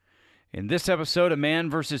In this episode of Man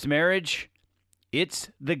vs. Marriage, it's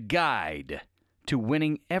the guide to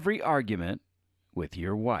winning every argument with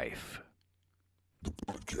your wife. The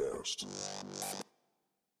podcast.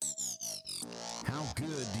 How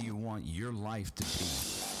good do you want your life to be?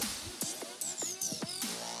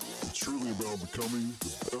 It's truly about becoming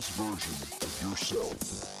the best version of yourself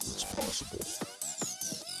that's possible.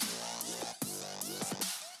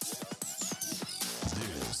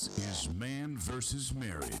 This is Man vs.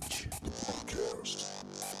 Marriage. The podcast.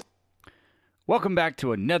 Welcome back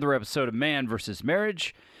to another episode of Man vs.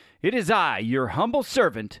 Marriage. It is I, your humble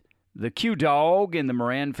servant, the Q-Dog, in the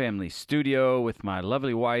Moran family studio with my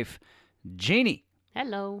lovely wife, Jeannie.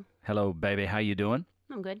 Hello. Hello, baby. How you doing?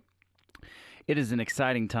 I'm good. It is an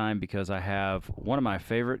exciting time because I have one of my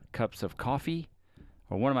favorite cups of coffee,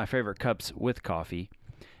 or one of my favorite cups with coffee,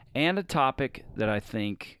 and a topic that I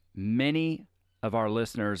think many of our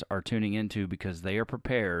listeners are tuning into because they are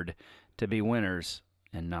prepared to be winners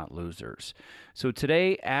and not losers. So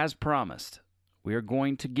today, as promised, we are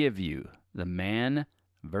going to give you the Man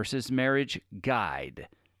versus Marriage Guide.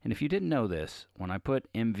 And if you didn't know this, when I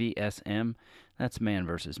put MVSM, that's Man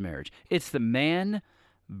versus Marriage. It's the Man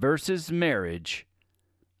versus Marriage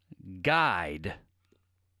Guide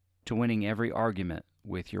to winning every argument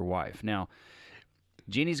with your wife. Now,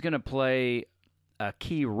 Jeannie's going to play a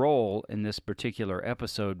key role in this particular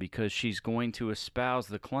episode because she's going to espouse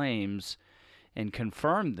the claims and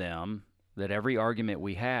confirm them that every argument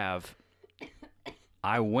we have,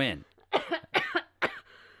 I win.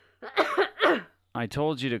 I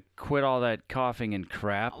told you to quit all that coughing and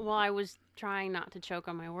crap. Well, I was trying not to choke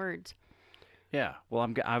on my words. Yeah, well,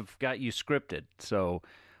 I've got you scripted, so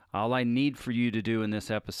all I need for you to do in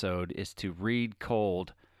this episode is to read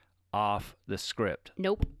cold off the script.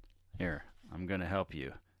 Nope. Here, I'm going to help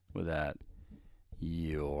you with that.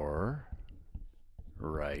 You're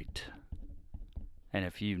right. And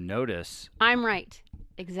if you notice... I'm right.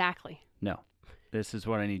 Exactly. No, this is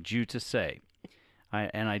what I need you to say.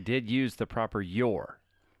 I did use the proper your.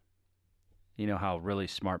 You know how really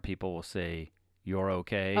smart people will say, you're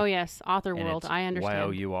okay? Oh, yes. Author And world. it's I understand.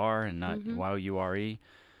 Y-O-U-R and not Y-O-U-R-E.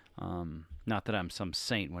 Not that I'm some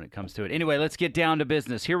saint when it comes to it. Anyway, let's get down to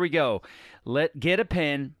business. Here we go. Get a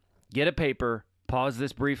pen, get a paper, pause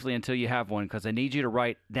this briefly until you have one because I need you to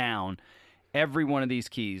write down every one of these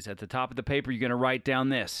keys. At the top of the paper, you're going to write down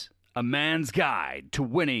this: A Man's Guide to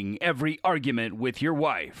Winning Every Argument with Your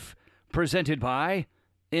Wife, presented by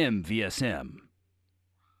MVSM.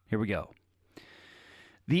 Here we go.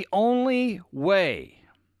 The only way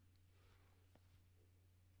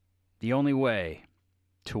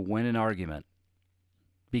to win an argument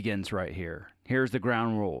begins right here. Here's the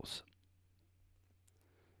ground rules.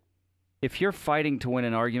 If you're fighting to win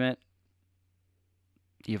an argument,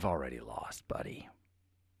 you've already lost, buddy.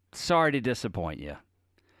 Sorry to disappoint you.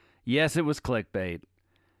 Yes, it was clickbait.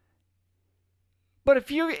 But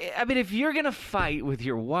if you're going to fight with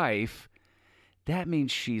your wife, that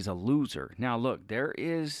means she's a loser. Now, look, there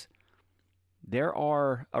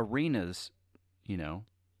are arenas,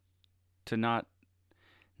 to not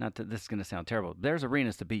that this is going to sound terrible. There's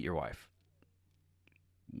arenas to beat your wife.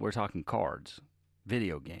 We're talking cards,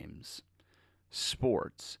 video games,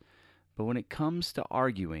 sports. But when it comes to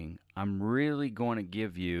arguing, I'm really going to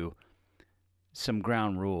give you some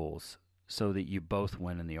ground rules so that you both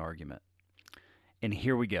win in the argument. And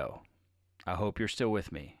here we go. I hope you're still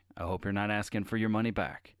with me. I hope you're not asking for your money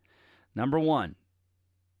back. Number one,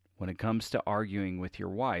 when it comes to arguing with your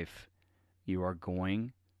wife, you are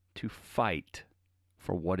going to fight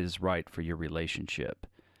for what is right for your relationship.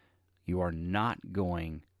 You are not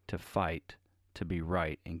going to fight to be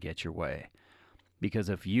right and get your way. Because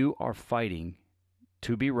if you are fighting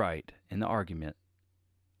to be right in the argument,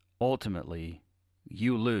 ultimately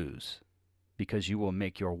you lose because you will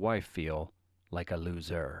make your wife feel like a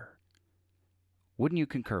loser. Wouldn't you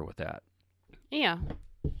concur with that? Yeah.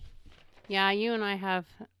 Yeah, you and I have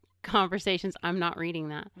conversations. I'm not reading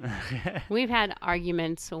that. We've had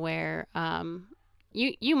arguments where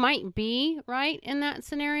you might be right in that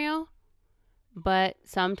scenario, but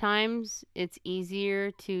sometimes it's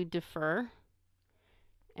easier to defer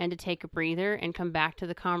and to take a breather and come back to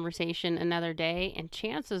the conversation another day. And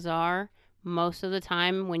chances are, most of the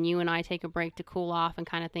time when you and I take a break to cool off and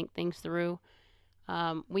kind of think things through,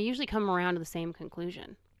 we usually come around to the same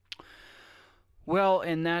conclusion. Well,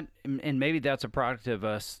 and maybe that's a product of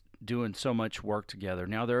us doing so much work together.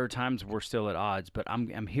 Now, there are times we're still at odds, but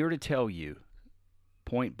I'm here to tell you,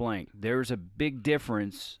 point blank, there's a big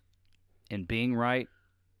difference in being right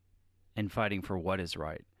and fighting for what is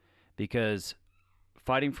right. Because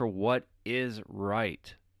fighting for what is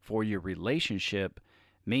right for your relationship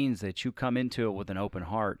means that you come into it with an open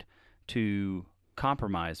heart to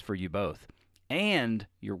compromise for you both. And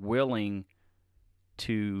you're willing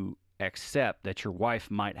to accept that your wife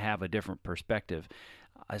might have a different perspective.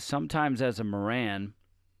 Sometimes as a Moran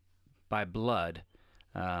by blood,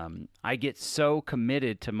 I get so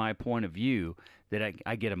committed to my point of view that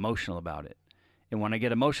I get emotional about it. And when I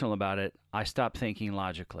get emotional about it, I stop thinking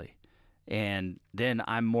logically. And then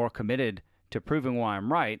I'm more committed to proving why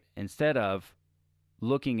I'm right instead of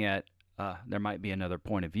looking at there might be another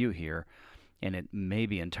point of view here, and it may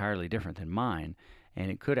be entirely different than mine,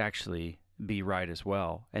 and it could actually be right as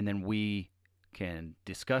well. And then we can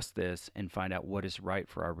discuss this and find out what is right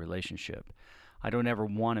for our relationship. I don't ever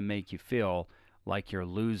want to make you feel like you're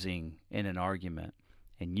losing in an argument.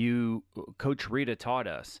 And Coach Rita taught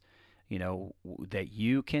us, that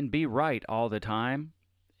you can be right all the time,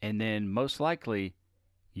 and then most likely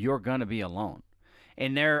you're going to be alone.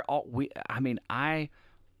 And I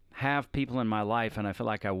have people in my life, and I feel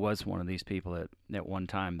like I was one of these people at one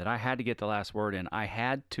time, that I had to get the last word in. I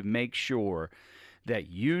had to make sure that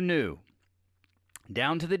you knew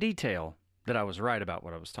down to the detail that I was right about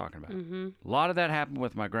what I was talking about. Mm-hmm. A lot of that happened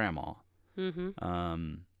with my grandma,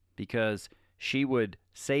 because she would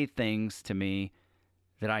say things to me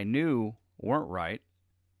that I knew weren't right,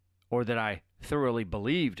 or that I thoroughly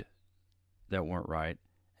believed that weren't right,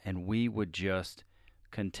 and we would just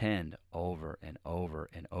contend over and over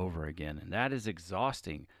and over again. And that is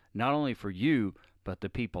exhausting, not only for you, but the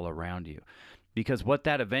people around you. Because what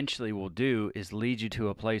that eventually will do is lead you to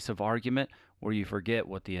a place of argument where you forget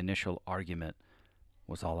what the initial argument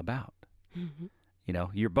was all about. Mm-hmm.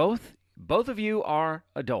 You're both of you are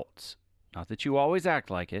adults. Not that you always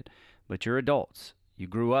act like it, but you're adults. You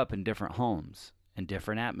grew up in different homes and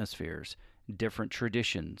different atmospheres, different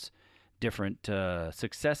traditions, different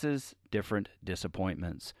successes, different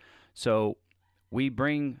disappointments. So we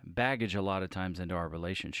bring baggage a lot of times into our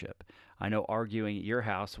relationship. I know arguing at your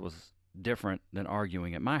house was different than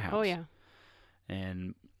arguing at my house. Oh, yeah.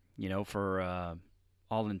 And, for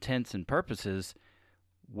all intents and purposes,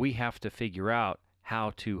 we have to figure out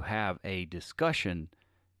how to have a discussion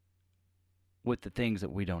with the things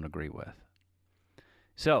that we don't agree with.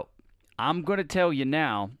 So I'm going to tell you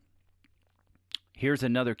now, here's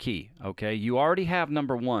another key, okay? You already have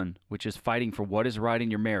number one, which is fighting for what is right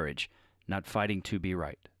in your marriage, not fighting to be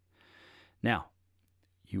right. Now,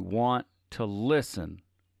 you want to listen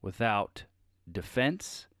without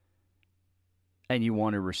defense, and you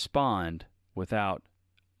want to respond without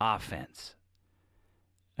offense.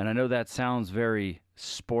 And I know that sounds very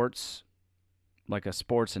like a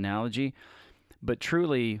sports analogy, but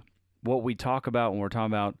truly what we talk about when we're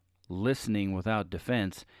talking about listening without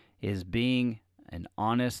defense is being an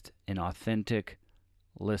honest and authentic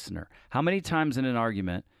listener. How many times in an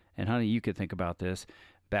argument, and honey, you could think about this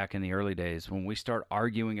back in the early days, when we start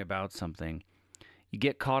arguing about something, you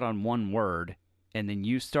get caught on one word, and then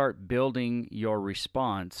you start building your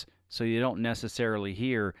response so you don't necessarily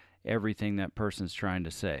hear everything that person's trying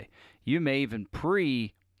to say. You may even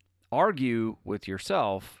argue with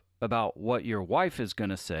yourself about what your wife is going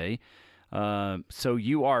to say, so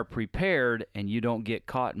you are prepared and you don't get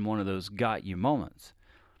caught in one of those got you moments.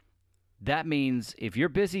 That means if you're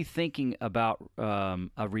busy thinking about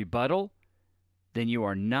a rebuttal, then you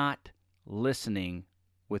are not listening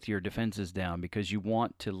with your defenses down, because you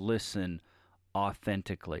want to listen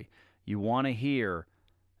authentically. You want to hear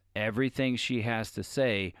everything she has to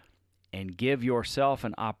say and give yourself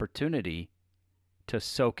an opportunity to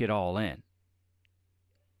soak it all in.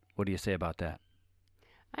 What do you say about that?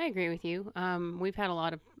 I agree with you. We've had a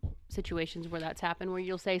lot of situations where that's happened, where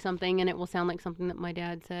you'll say something and it will sound like something that my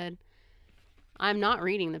dad said. I'm not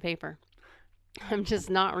reading the paper. I'm just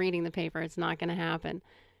not reading the paper. It's not going to happen.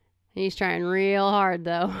 He's trying real hard,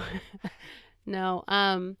 though. No.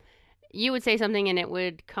 You would say something and it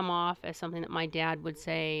would come off as something that my dad would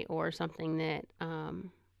say, or something that,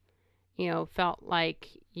 felt like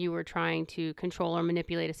you were trying to control or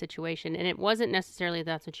manipulate a situation. And it wasn't necessarily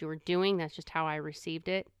that's what you were doing. That's just how I received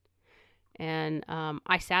it. And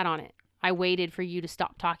I sat on it. I waited for you to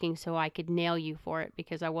stop talking so I could nail you for it,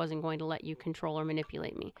 because I wasn't going to let you control or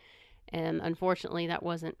manipulate me. And unfortunately, that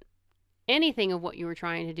wasn't anything of what you were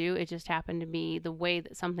trying to do. It just happened to be the way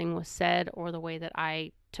that something was said, or the way that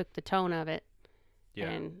I took the tone of it. Yeah.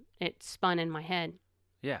 And it spun in my head.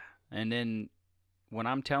 Yeah. And then when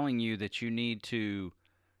I'm telling you that you need to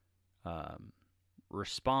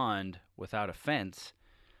respond without offense,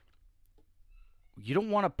 you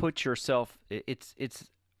don't want to put yourself, it's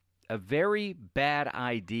a very bad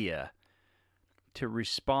idea to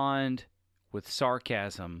respond with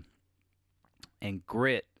sarcasm and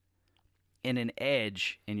grit in an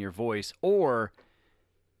edge in your voice or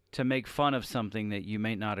to make fun of something that you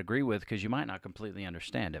may not agree with because you might not completely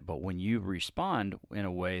understand it. But when you respond in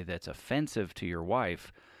a way that's offensive to your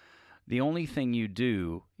wife, the only thing you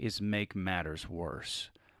do is make matters worse.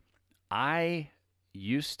 I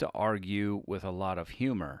used to argue with a lot of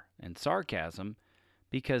humor and sarcasm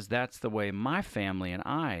because that's the way my family and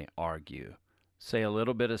I argue. Say a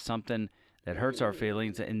little bit of something that hurts our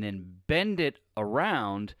feelings and then bend it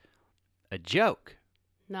around a joke.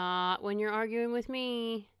 Not when you're arguing with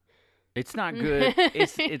me. It's not good.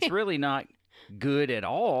 It's really not good at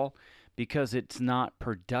all because it's not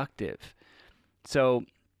productive. So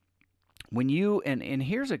when you, and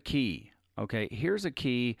here's a key, okay? Here's a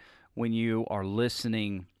key when you are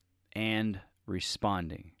listening and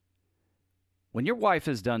responding. When your wife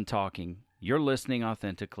is done talking, you're listening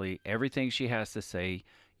authentically. Everything she has to say,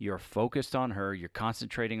 you're focused on her. You're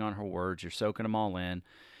concentrating on her words. You're soaking them all in.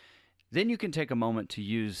 Then you can take a moment to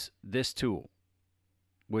use this tool,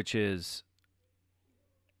 which is,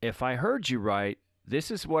 if I heard you right, this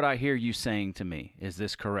is what I hear you saying to me. Is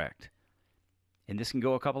this correct? And this can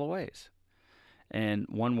go a couple of ways. And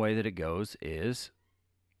one way that it goes is,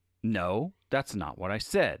 no, that's not what I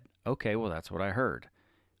said. Okay, well, that's what I heard.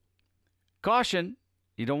 Caution,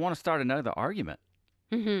 you don't want to start another argument.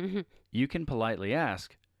 You can politely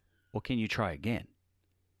ask, well, can you try again?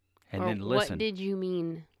 And then listen. What did you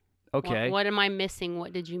mean? Okay. What am I missing?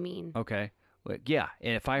 What did you mean? Okay. Well, yeah,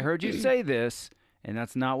 if I heard you say this, and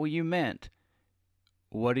that's not what you meant,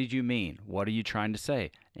 what did you mean? What are you trying to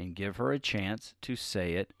say? And give her a chance to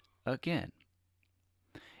say it again.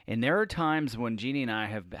 And there are times when Jeannie and I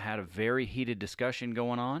have had a very heated discussion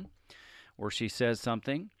going on where she says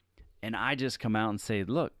something, and I just come out and say,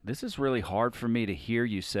 look, this is really hard for me to hear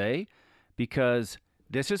you say because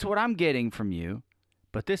this is what I'm getting from you,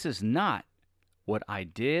 but this is not what I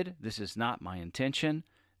did. This is not my intention.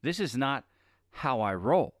 This is not how I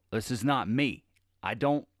roll. This is not me. I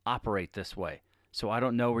don't operate this way, so I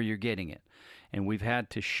don't know where you're getting it. And we've had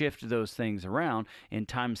to shift those things around. In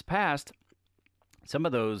times past, some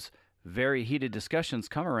of those very heated discussions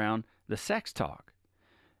come around the sex talk.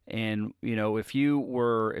 And, you know, if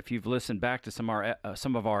you've listened back to some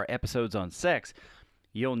of our episodes on sex,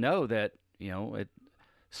 you'll know that, you know,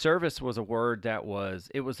 service was a word that was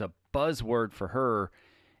a buzzword for her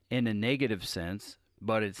in a negative sense,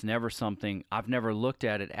 but it's never something, I've never looked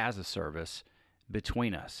at it as a service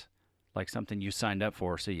between us, like something you signed up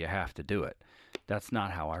for, so you have to do it. That's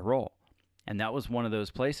not how I roll. And that was one of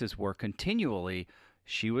those places where continually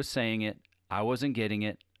she was saying it, I wasn't getting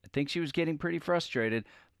it. I think she was getting pretty frustrated,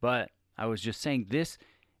 but I was just saying, this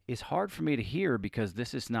is hard for me to hear because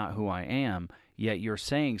this is not who I am, yet you're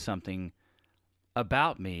saying something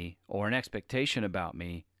about me or an expectation about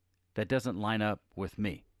me that doesn't line up with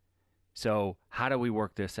me. So how do we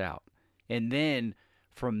work this out? And then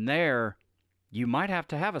from there, you might have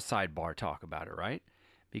to have a sidebar talk about it, right?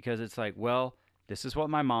 Because it's like, well, this is what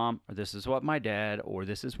my mom, or this is what my dad, or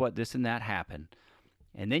this is what this and that happened.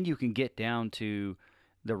 And then you can get down to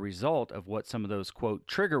the result of what some of those, quote,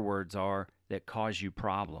 trigger words are that cause you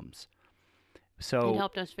problems. So it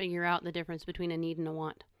helped us figure out the difference between a need and a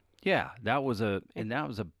want. Yeah, that was a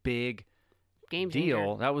big Game deal.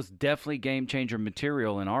 changer. That was definitely game changer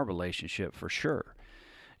material in our relationship for sure.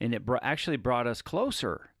 And it actually brought us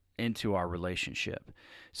closer into our relationship.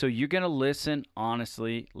 So you're going to listen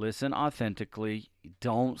honestly, listen authentically.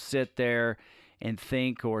 Don't sit there and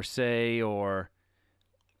think or say or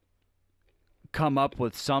come up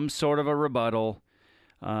with some sort of a rebuttal.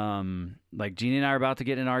 Like Jeannie and I are about to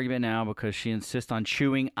get in an argument now because she insists on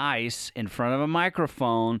chewing ice in front of a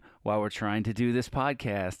microphone while we're trying to do this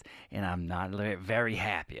podcast, and I'm not very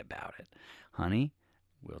happy about it. Honey,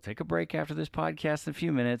 we'll take a break after this podcast in a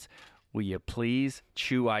few minutes. Will you please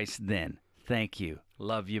chew ice then? Thank you.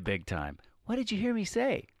 Love you big time. What did you hear me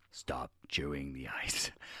say? Stop chewing the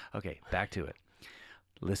ice. Okay, back to it.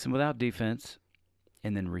 Listen without defense,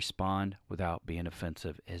 and then respond without being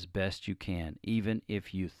offensive as best you can, even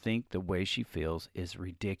if you think the way she feels is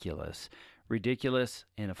ridiculous. Ridiculous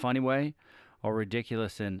in a funny way, or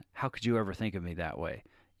ridiculous in, how could you ever think of me that way?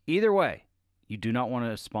 Either way, you do not want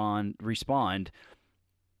to respond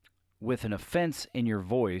with an offense in your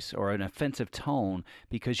voice or an offensive tone,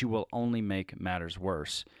 because you will only make matters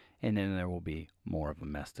worse, and then there will be more of a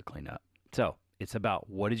mess to clean up. So it's about,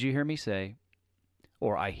 what did you hear me say?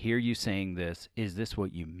 Or I hear you saying this. Is this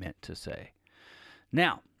what you meant to say?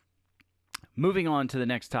 Now, moving on to the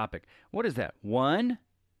next topic. What is that? 1,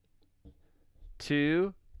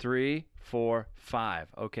 2, 3, 4, 5.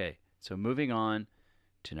 Okay, so moving on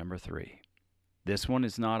to number 3. This one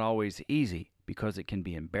is not always easy because it can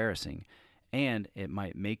be embarrassing, and it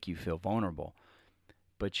might make you feel vulnerable.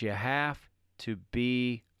 But you have to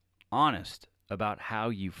be honest about how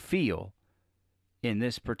you feel in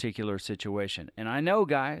this particular situation. And I know,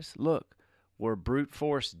 guys, look, we're brute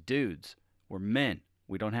force dudes. We're men.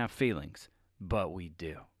 We don't have feelings, but we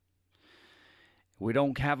do. We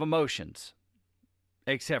don't have emotions,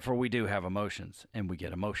 except for we do have emotions, and we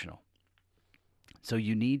get emotional. So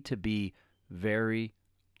you need to be very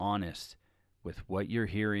honest with what you're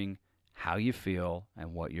hearing, how you feel,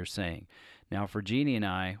 and what you're saying. Now, for Jeannie and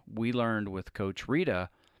I, we learned with Coach Rita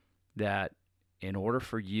that in order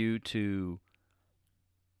for you to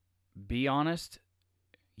be honest,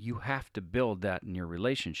 you have to build that in your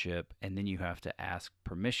relationship, and then you have to ask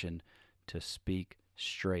permission to speak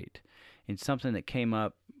straight. And something that came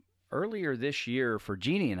up earlier this year for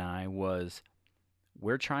Jeannie and I was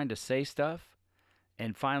we're trying to say stuff,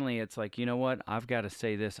 and finally it's like, you know what? I've got to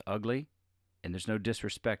say this ugly, and there's no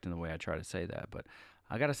disrespect in the way I try to say that, but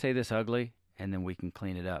I got to say this ugly, and then we can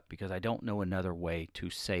clean it up because I don't know another way to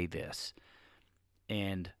say this.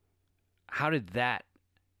 And how did that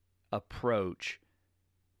approach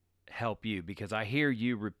help you? Because I hear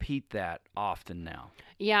you repeat that often now.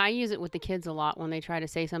 Yeah, I use it with the kids a lot when they try to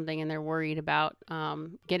say something and they're worried about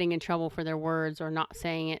getting in trouble for their words or not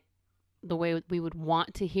saying it the way we would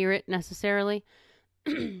want to hear it necessarily.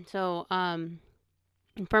 So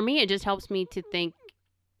for me, it just helps me to think.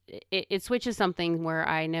 It switches something where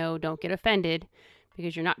I know don't get offended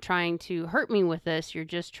because you're not trying to hurt me with this. You're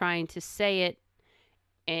just trying to say it,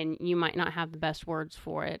 and you might not have the best words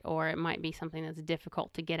for it, or it might be something that's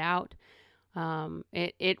difficult to get out.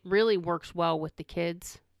 It really works well with the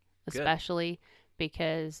kids, especially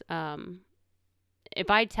because if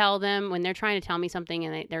I tell them when they're trying to tell me something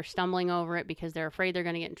and they're stumbling over it because they're afraid they're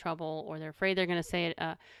going to get in trouble or they're afraid they're going to say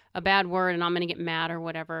a bad word and I'm going to get mad or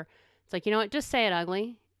whatever, it's like, you know what, just say it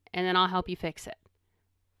ugly and then I'll help you fix it.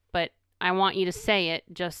 But I want you to say it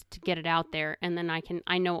just to get it out there, and then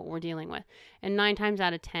I know what we're dealing with. And 9 times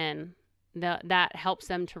out of 10, that helps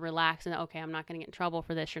them to relax and, okay, I'm not going to get in trouble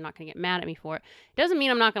for this. You're not going to get mad at me for it. It doesn't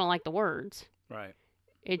mean I'm not going to like the words. Right.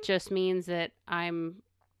 It just means that I'm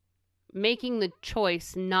making the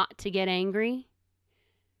choice not to get angry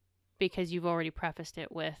because you've already prefaced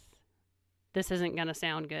it with, this isn't going to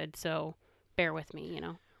sound good, so bear with me, you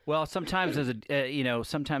know. Well, sometimes as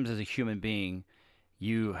a human being,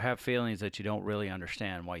 you have feelings that you don't really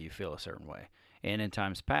understand why you feel a certain way. And in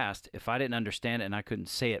times past, if I didn't understand it and I couldn't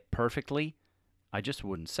say it perfectly, I just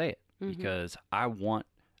wouldn't say it because I don't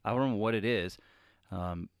know what it is,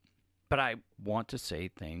 but I want to say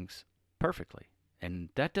things perfectly. And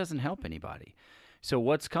that doesn't help anybody. So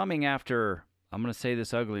what's coming after I'm going to say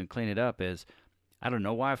this ugly and clean it up is, I don't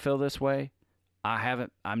know why I feel this way. I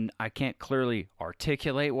can't clearly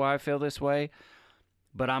articulate why I feel this way.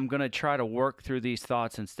 But I'm going to try to work through these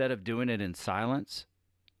thoughts instead of doing it in silence.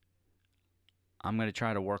 I'm going to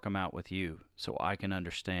try to work them out with you so I can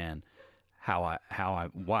understand why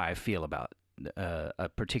I feel about a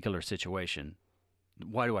particular situation.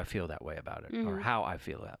 Why do I feel that way about it, or how I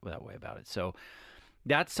feel that way about it? So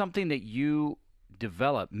that's something that you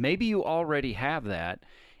develop. Maybe you already have that,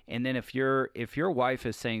 and then if your wife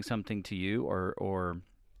is saying something to you, or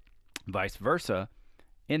vice versa,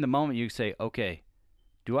 in the moment you say, okay,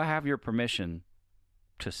 do I have your permission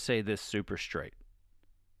to say this super straight?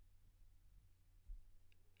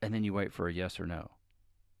 And then you wait for a yes or no.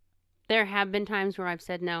 There have been times where I've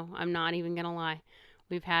said no. I'm not even going to lie.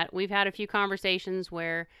 We've had a few conversations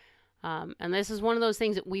where, and this is one of those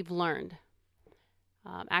things that we've learned.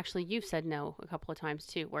 Actually, you've said no a couple of times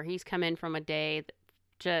too, where he's come in from a day,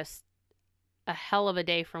 just a hell of a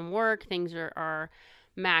day from work. Things are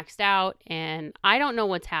maxed out, and I don't know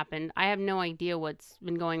what's happened. I have no idea what's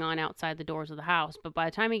been going on outside the doors of the house, but by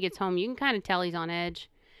the time he gets home, you can kind of tell he's on edge.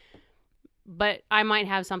 But I might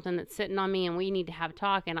have something that's sitting on me and we need to have a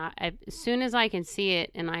talk, and as soon as I can see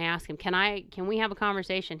it and I ask him, can we have a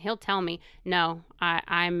conversation, he'll tell me, no,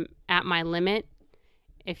 I'm at my limit.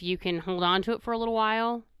 If you can hold on to it for a little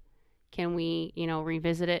while, can we,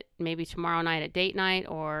 revisit it maybe tomorrow night at date night,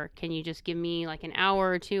 or can you just give me like an hour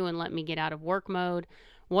or two and let me get out of work mode,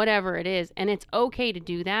 whatever it is. And it's okay to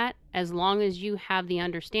do that as long as you have the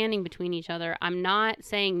understanding between each other. I'm not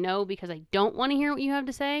saying no because I don't want to hear what you have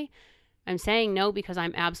to say. I'm saying no because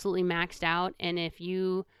I'm absolutely maxed out. And if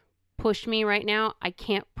you push me right now, I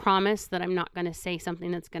can't promise that I'm not going to say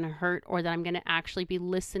something that's going to hurt, or that I'm going to actually be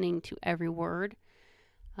listening to every word.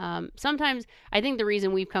 Sometimes I think the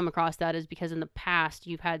reason we've come across that is because in the past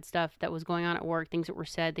you've had stuff that was going on at work, things that were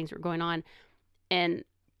said, things that were going on. And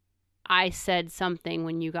I said something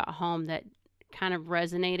when you got home that kind of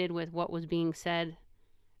resonated with what was being said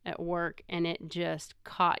at work and it just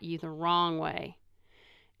caught you the wrong way.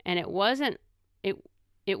 And it wasn't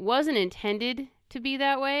intended to be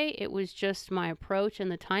that way. It was just my approach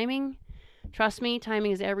and the timing. Trust me,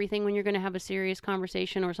 timing is everything when you're going to have a serious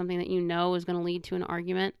conversation or something that you know is going to lead to an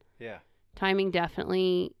argument. Yeah. Timing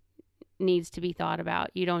definitely needs to be thought about.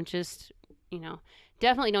 You don't just,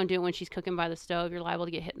 definitely don't do it when she's cooking by the stove. You're liable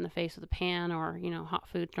to get hit in the face with a pan or, hot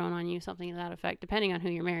food thrown on you, something to that effect, depending on who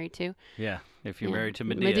you're married to. Yeah. If you're Yeah. married to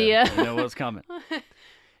Medea. you know what's coming.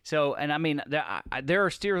 So, and I mean, there are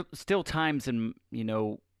still times in,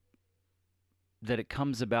 that it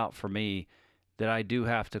comes about for me that I do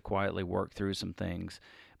have to quietly work through some things.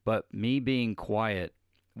 But me being quiet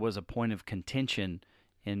was a point of contention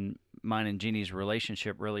in mine and Jeannie's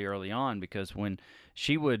relationship really early on, because when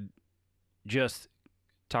she would just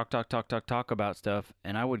talk about stuff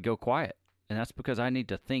and I would go quiet. And that's because I need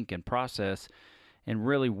to think and process and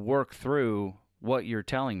really work through what you're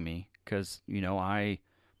telling me, because,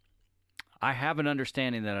 I have an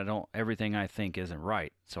understanding that everything I think isn't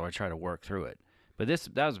right, so I try to work through it. But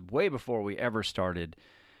that was way before we ever started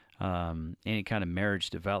any kind of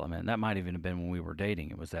marriage development. That might even have been when we were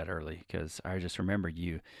dating. It was that early, because I just remember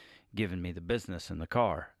you giving me the business in the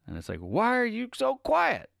car. And it's like, why are you so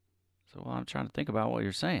quiet? So, well, I'm trying to think about what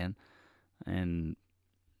you're saying. And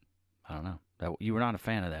I don't know. You were not a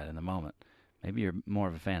fan of that in the moment. Maybe you're more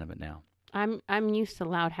of a fan of it now. I'm used to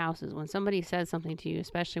loud houses. When somebody says something to you,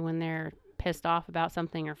 especially when they're pissed off about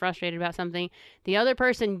something or frustrated about something, the other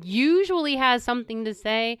person usually has something to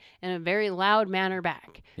say in a very loud manner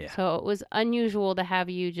back. Yeah. So it was unusual to have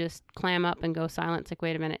you just clam up and go silent. It's like,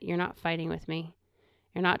 wait a minute, you're not fighting with me.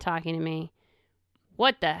 You're not talking to me.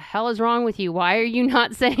 What the hell is wrong with you? Why are you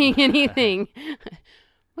not saying anything?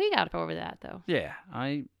 We got over that, though. Yeah.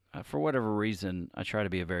 I for whatever reason, I try to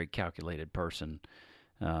be a very calculated person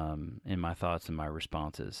in my thoughts and my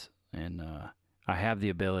responses. And I have the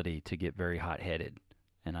ability to get very hot-headed,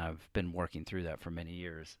 and I've been working through that for many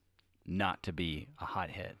years, not to be a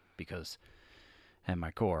hothead, because at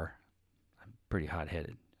my core, I'm pretty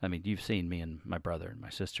hot-headed. I mean, you've seen me and my brother and my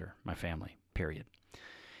sister, my family, period.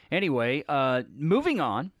 Anyway, moving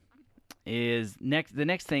on is the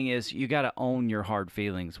next thing is you got to own your hard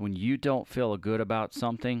feelings. When you don't feel good about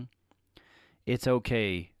something, it's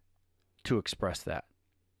okay to express that.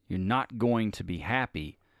 You're not going to be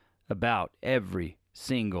happy about every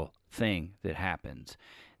single thing that happens.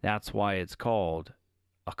 That's why it's called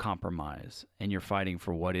a compromise, and you're fighting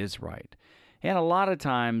for what is right. And a lot of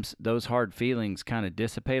times, those hard feelings kind of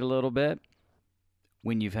dissipate a little bit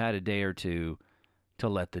when you've had a day or two to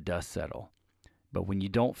let the dust settle. But when you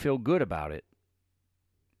don't feel good about it,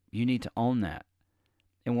 you need to own that.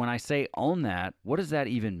 And when I say own that, what does that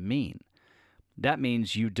even mean? That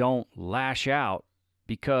means you don't lash out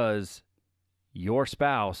because your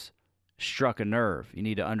spouse struck a nerve. You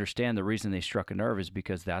need to understand the reason they struck a nerve is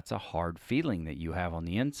because that's a hard feeling that you have on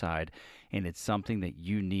the inside, and it's something that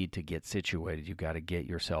you need to get situated. You've got to get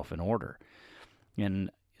yourself in order.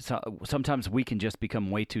 And so sometimes we can just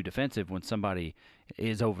become way too defensive when somebody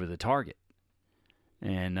is over the target.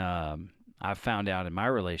 And I've found out in my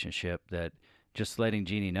relationship that just letting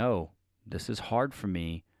Jeannie know, this is hard for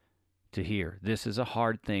me to hear. This is a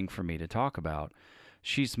hard thing for me to talk about.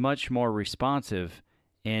 She's much more responsive,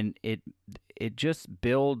 and it just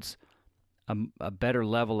builds a better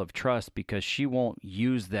level of trust, because she won't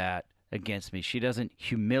use that against me. She doesn't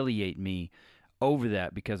humiliate me over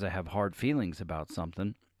that because I have hard feelings about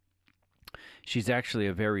something. She's actually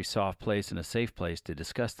a very soft place and a safe place to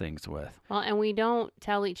discuss things with. Well, and we don't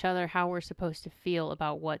tell each other how we're supposed to feel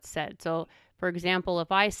about what's said. So, for example,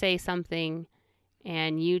 if I say something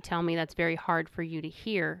and you tell me that's very hard for you to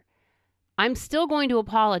hear, I'm still going to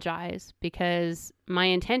apologize, because my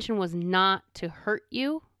intention was not to hurt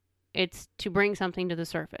you. It's to bring something to the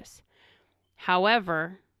surface.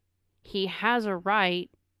 However, he has a right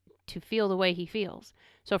to feel the way he feels.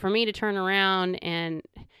 So for me to turn around and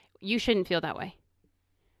you shouldn't feel that way.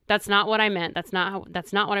 That's not what I meant. That's not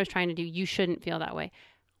what I was trying to do. You shouldn't feel that way.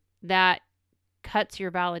 That cuts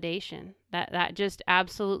your validation. That just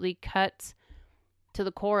absolutely cuts to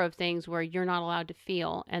the core of things where you're not allowed to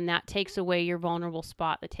feel, and that takes away your vulnerable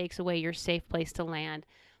spot. That takes away your safe place to land.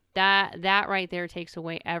 That right there takes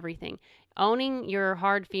away everything. Owning your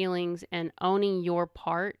hard feelings and owning your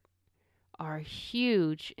part are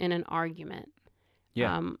huge in an argument.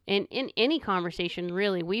 Yeah. In any conversation,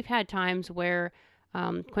 really. We've had times where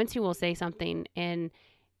Quincy will say something and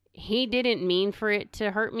he didn't mean for it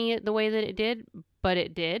to hurt me the way that it did, but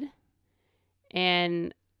it did.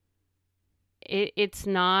 And it's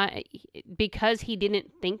not because he didn't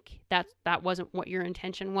think that wasn't what your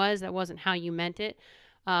intention was. That wasn't how you meant it.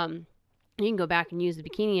 You can go back and use the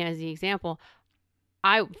bikini as the example.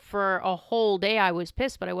 For a whole day, I was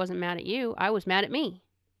pissed, but I wasn't mad at you. I was mad at me.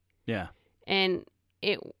 Yeah. And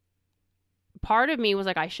part of me was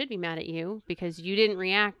like, I should be mad at you because you didn't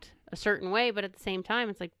react a certain way. But at the same time,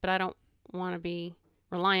 it's like, but I don't want to be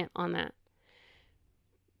reliant on that.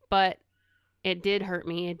 But it did hurt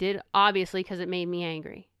me. It did, obviously, because it made me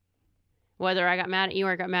angry. Whether I got mad at you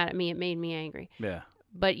or I got mad at me, it made me angry. Yeah.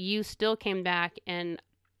 But you still came back and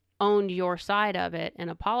owned your side of it and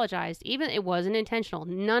apologized. Even it wasn't intentional.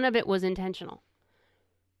 None of it was intentional.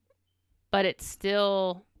 But it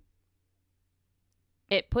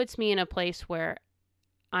puts me in a place where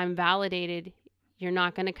I'm validated. You're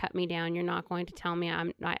not going to cut me down. You're not going to tell me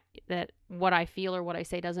that what I feel or what I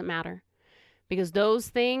say doesn't matter. Because those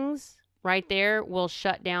things right there will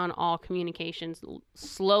shut down all communications.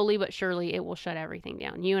 Slowly but surely, it will shut everything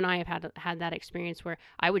down. You and I have had that experience where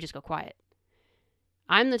I would just go quiet.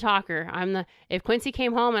 I'm the talker. If Quincy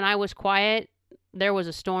came home and I was quiet, there was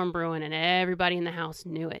a storm brewing and everybody in the house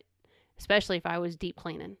knew it. Especially if I was deep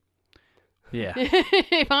cleaning. Yeah.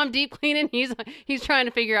 If I'm deep cleaning, he's trying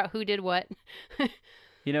to figure out who did what.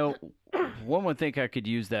 You know, one would think I could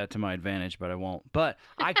use that to my advantage, but I won't. But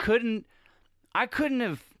I couldn't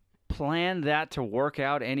have planned that to work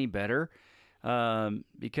out any better,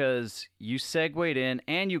 because you segued in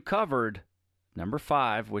and you covered number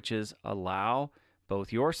 5, which is allow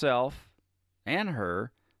both yourself and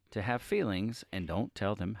her to have feelings and don't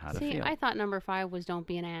tell them how to feel. I thought number 5 was don't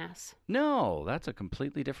be an ass. No, that's a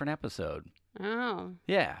completely different episode. Oh.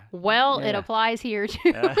 Yeah. Well, Yeah. it applies here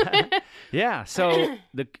too. Yeah. So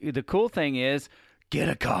the cool thing is, get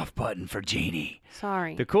a cough button for Jeannie.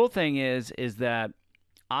 Sorry. The cool thing is that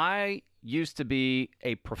I used to be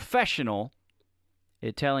a professional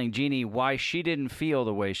at telling Jeannie why she didn't feel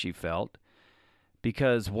the way she felt,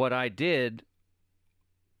 because what I did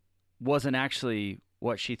wasn't actually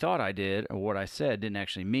what she thought I did, or what I said didn't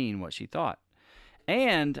actually mean what she thought.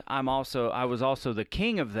 And I was also the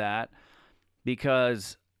king of that,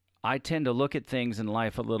 because I tend to look at things in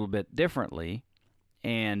life a little bit differently.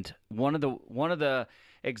 And one of the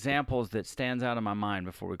examples that stands out in my mind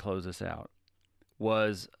before we close this out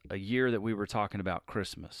was a year that we were talking about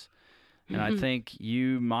Christmas. And I think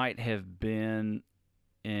you might have been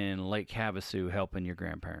in Lake Havasu helping your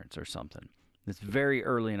grandparents or something. It's very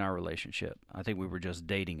early in our relationship. I think we were just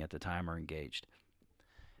dating at the time or engaged.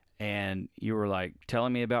 And you were like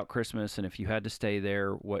telling me about Christmas, and if you had to stay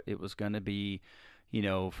there, what it was going to be,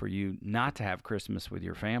 for you not to have Christmas with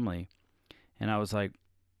your family. And I was like,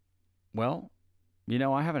 well,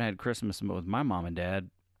 I haven't had Christmas with my mom and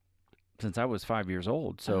dad since I was 5 years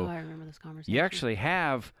old. So I remember this conversation. you actually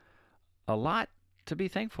have a lot to be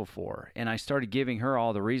thankful for. And I started giving her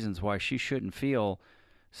all the reasons why she shouldn't feel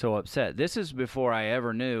so upset. This is before I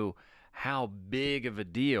ever knew how big of a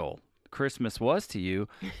deal Christmas was to you.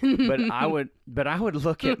 But I would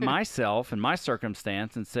look at myself and my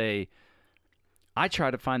circumstance and say, I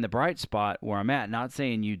try to find the bright spot where I'm at. Not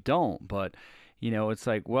saying you don't, but it's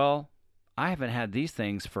like, well, I haven't had these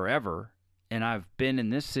things forever, and I've been in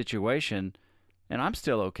this situation, and I'm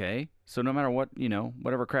still okay. So no matter what,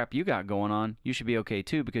 whatever crap you got going on, you should be okay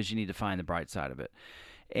too, because you need to find the bright side of it.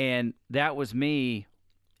 And that was me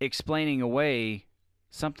explaining away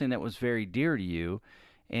something that was very dear to you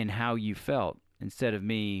and how you felt, instead of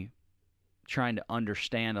me trying to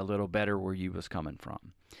understand a little better where you was coming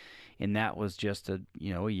from. And that was just a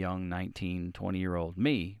young 19, 20-year-old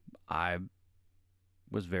me. I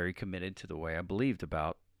was very committed to the way I believed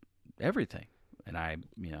about everything. And I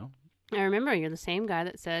remember you're the same guy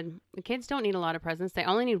that said the kids don't need a lot of presents. They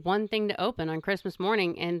only need one thing to open on Christmas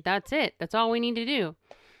morning, and that's it. That's all we need to do.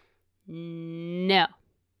 No.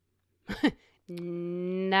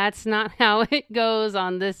 That's not how it goes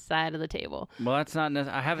on this side of the table. Well, that's not.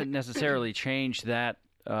 I haven't necessarily changed that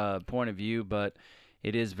point of view, but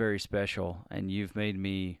it is very special, and you've made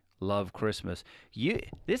me love Christmas.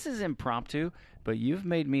 This is impromptu, but you've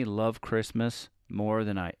made me love Christmas more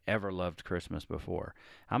than I ever loved Christmas before.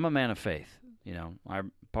 I'm a man of faith.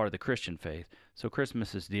 I'm part of the Christian faith, so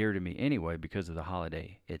Christmas is dear to me anyway because of the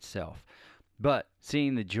holiday itself. But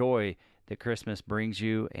seeing the joy that Christmas brings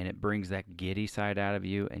you, and it brings that giddy side out of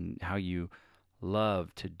you, and how you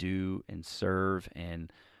love to do and serve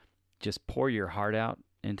and just pour your heart out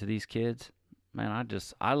into these kids. Man,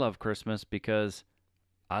 I love Christmas because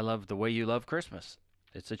I love the way you love Christmas.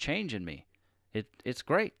 It's a change in me. It's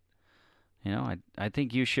great. I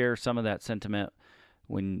think you share some of that sentiment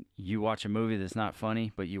when you watch a movie that's not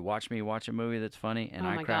funny, but you watch me watch a movie that's funny, and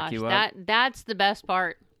I crack you up. That's the best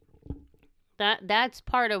part. That's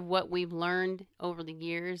part of what we've learned over the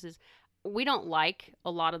years is we don't like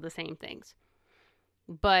a lot of the same things.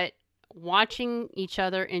 But watching each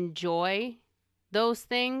other enjoy those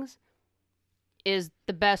things is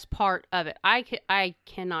the best part of it. I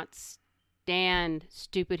cannot stand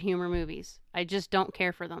stupid humor movies. I just don't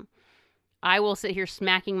care for them. I will sit here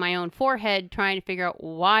smacking my own forehead trying to figure out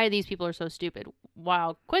why these people are so stupid,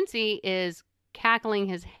 while Quincy is cackling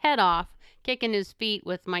his head off, kicking his feet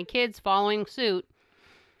with my kids following suit.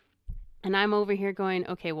 And I'm over here going,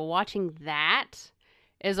 okay, well, watching that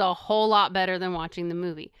is a whole lot better than watching the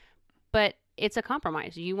movie. But it's a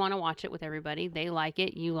compromise. You want to watch it with everybody. They like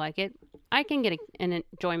it. You like it. I can get an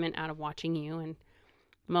enjoyment out of watching you. And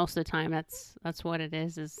most of the time, that's what it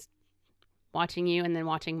is watching you and then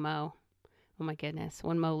watching Mo. Oh, my goodness.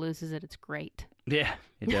 When Mo loses it, it's great. Yeah,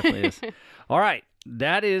 it definitely is. All right.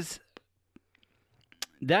 That is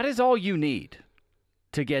all you need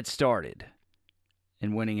to get started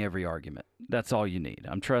in winning every argument. That's all you need.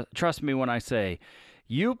 Trust me when I say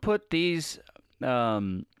you put these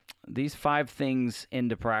 5 things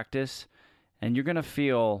into practice, and you're going to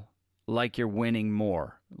feel like you're winning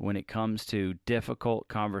more when it comes to difficult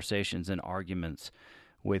conversations and arguments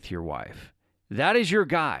with your wife. That is your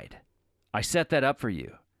guide. I set that up for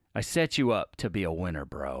you. I set you up to be a winner,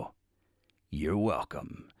 bro. You're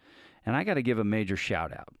welcome. And I got to give a major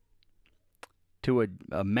shout out to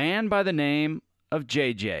a man by the name of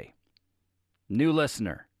JJ. New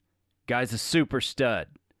listener. Guy's a super stud.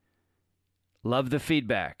 Love the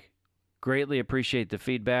feedback. Greatly appreciate the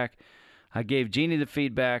feedback. I gave Jeannie the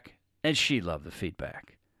feedback, and she loved the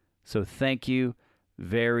feedback. So thank you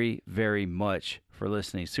very, very much for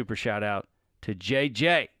listening. Super shout out to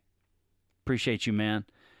JJ. Appreciate you, man.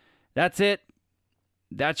 That's it.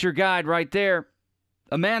 That's your guide right there.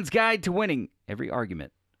 A man's guide to winning every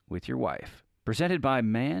argument with your wife. Presented by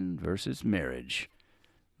Man vs. Marriage,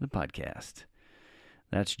 the podcast.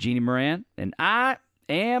 That's Jeannie Moran, and I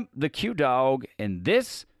am the Q Dog, and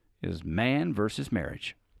this is Man vs.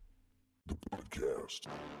 Marriage. The podcast.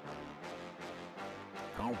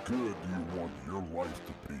 How good do you want your life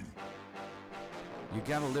to be? You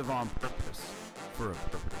gotta live on purpose, for a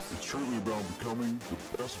purpose. It's truly about becoming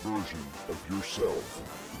the best version of yourself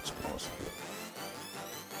that's possible.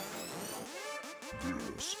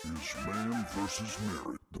 This is Man vs.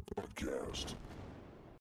 Marriage, the podcast.